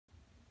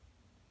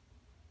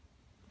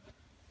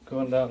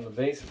Going down the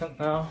basement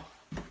now.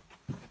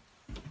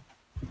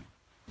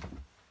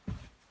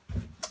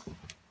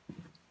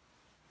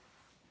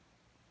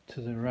 To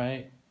the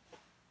right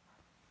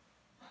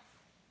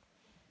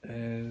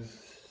is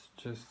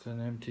just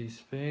an empty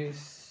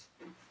space,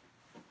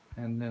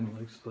 and then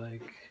looks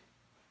like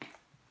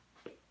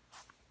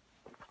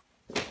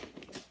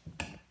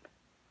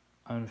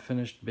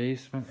unfinished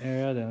basement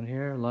area down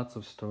here. Lots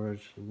of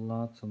storage,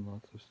 lots and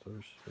lots of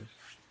storage space.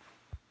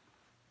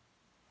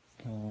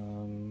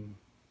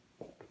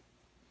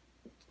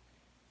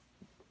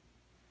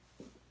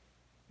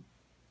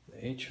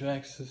 The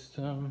HVAC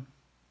system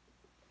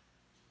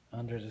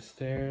under the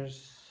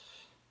stairs.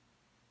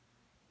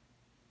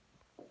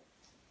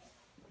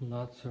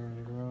 Lots of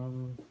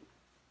room.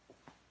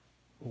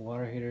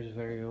 Water heater is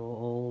very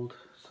old.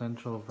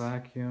 Central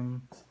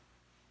vacuum.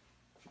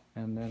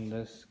 And then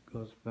this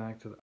goes back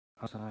to the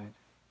outside.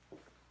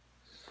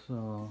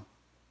 So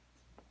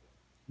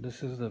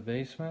this is the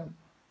basement.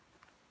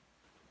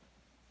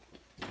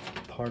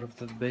 Part of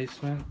the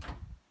basement.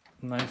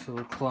 Nice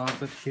little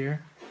closet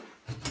here.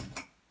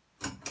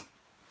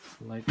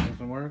 Light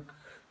doesn't work.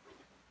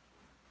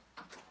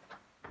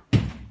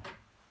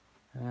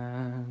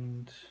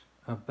 And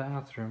a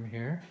bathroom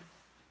here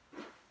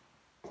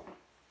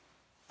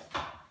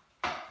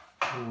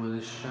with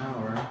a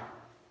shower.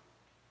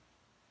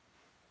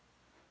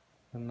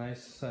 A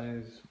nice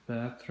sized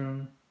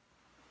bathroom.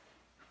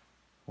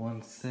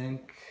 One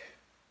sink.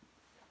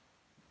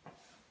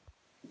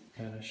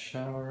 And a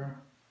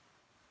shower.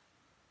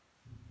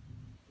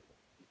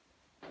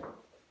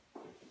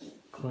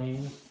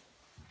 Clean.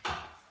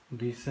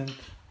 Decent.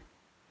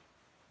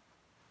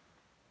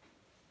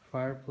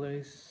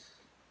 Fireplace.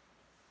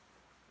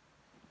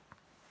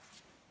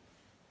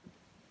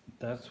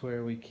 That's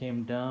where we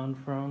came down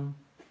from.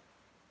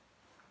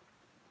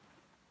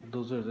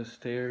 Those are the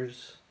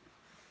stairs.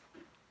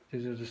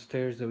 These are the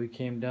stairs that we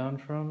came down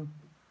from.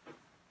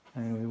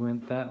 And we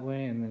went that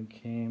way and then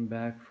came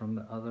back from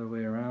the other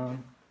way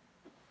around.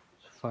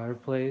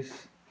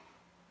 Fireplace.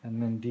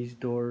 And then these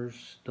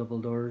doors, double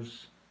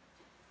doors,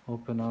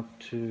 open up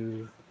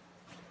to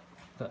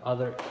the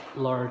other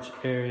large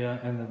area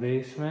in the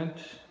basement.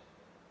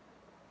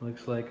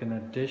 Looks like an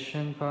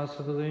addition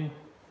possibly.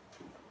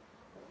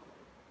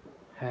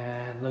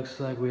 And looks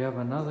like we have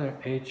another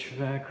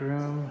HVAC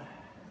room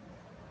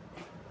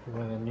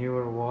with a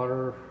newer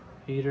water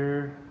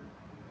heater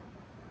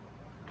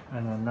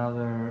and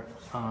another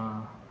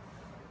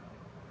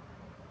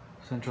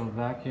central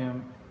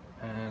vacuum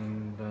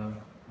and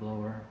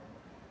blower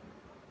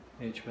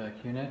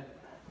HVAC unit.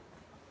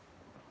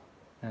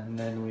 And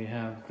then we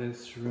have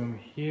this room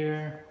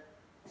here,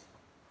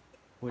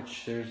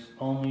 which there's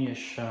only a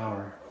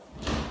shower.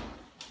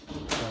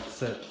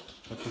 That's it,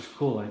 which is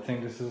cool. I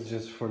think this is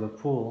just for the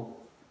pool.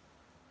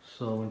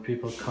 So when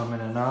people come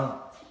in and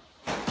out,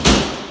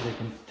 they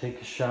can take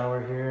a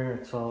shower here.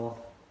 It's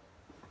all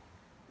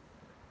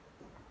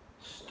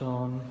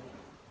stone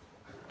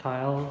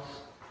tiles,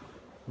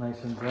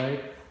 nice and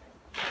bright.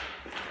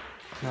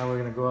 Now we're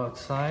gonna go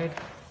outside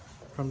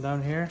from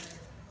down here.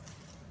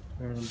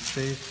 We're in the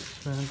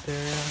basement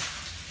area.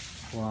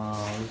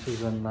 Wow, this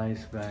is a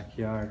nice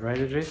backyard, right,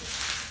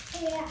 Idris?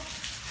 Yeah.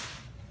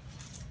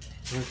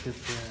 Look at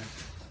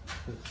this.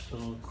 It's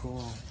so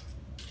cool.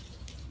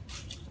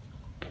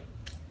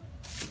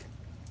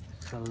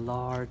 It's a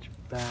large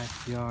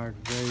backyard,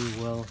 very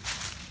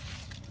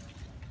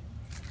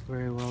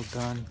well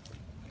done.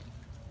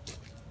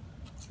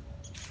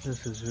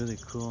 This is really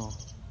cool.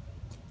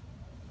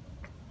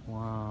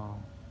 Wow.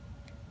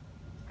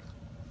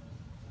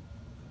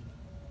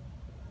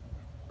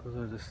 Those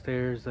are the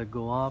stairs that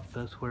go up.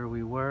 That's where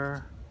we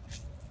were.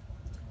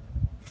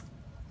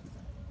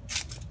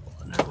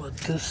 Wonder what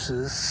this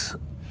is.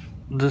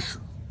 This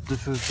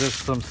is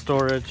just some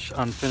storage,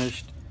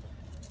 unfinished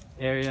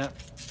area.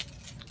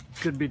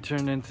 Could be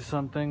turned into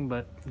something,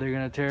 but they're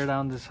gonna tear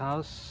down this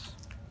house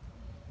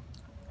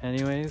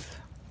anyways,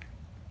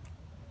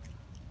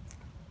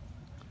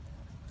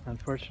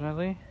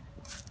 unfortunately.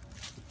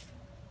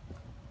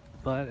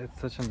 But it's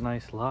such a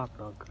nice lot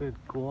though. Good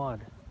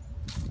God.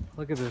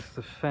 Look at this,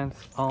 the fence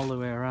all the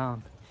way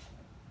around.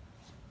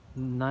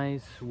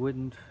 Nice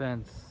wooden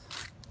fence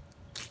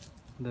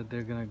that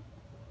they're gonna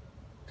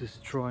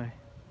destroy.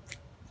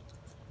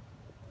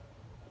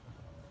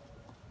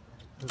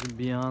 Looking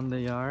beyond the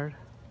yard.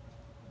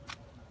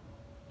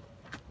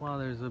 Wow,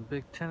 there's a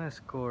big tennis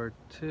court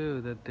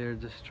too that they're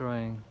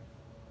destroying.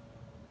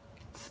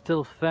 It's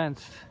still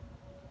fenced,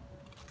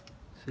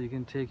 so you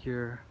can take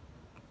your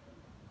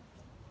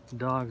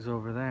dogs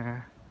over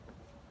there.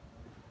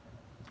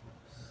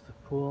 This is the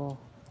pool.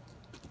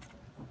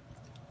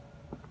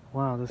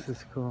 Wow, this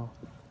is cool.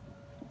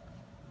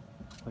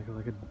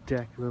 Like a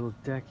deck, little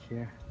deck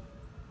here.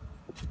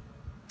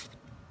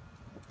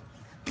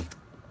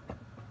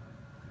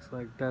 Looks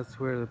like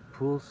that's where the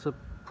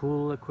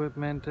pool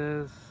equipment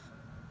is.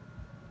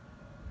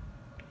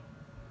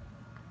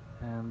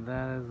 And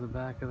that is the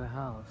back of the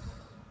house.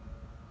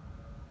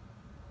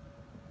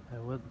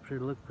 It would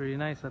look pretty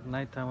nice at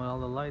nighttime with all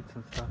the lights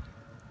and stuff.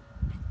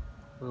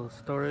 Little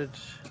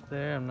storage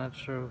there. I'm not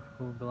sure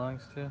who it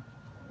belongs to.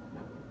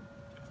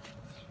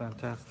 It's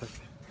fantastic.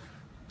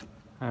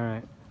 All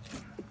right.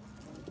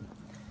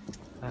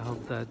 I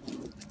hope that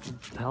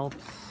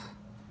helps.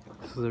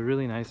 This is a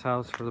really nice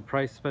house for the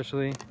price,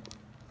 especially.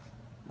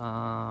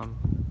 Hope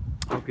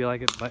you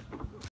like it. Bye.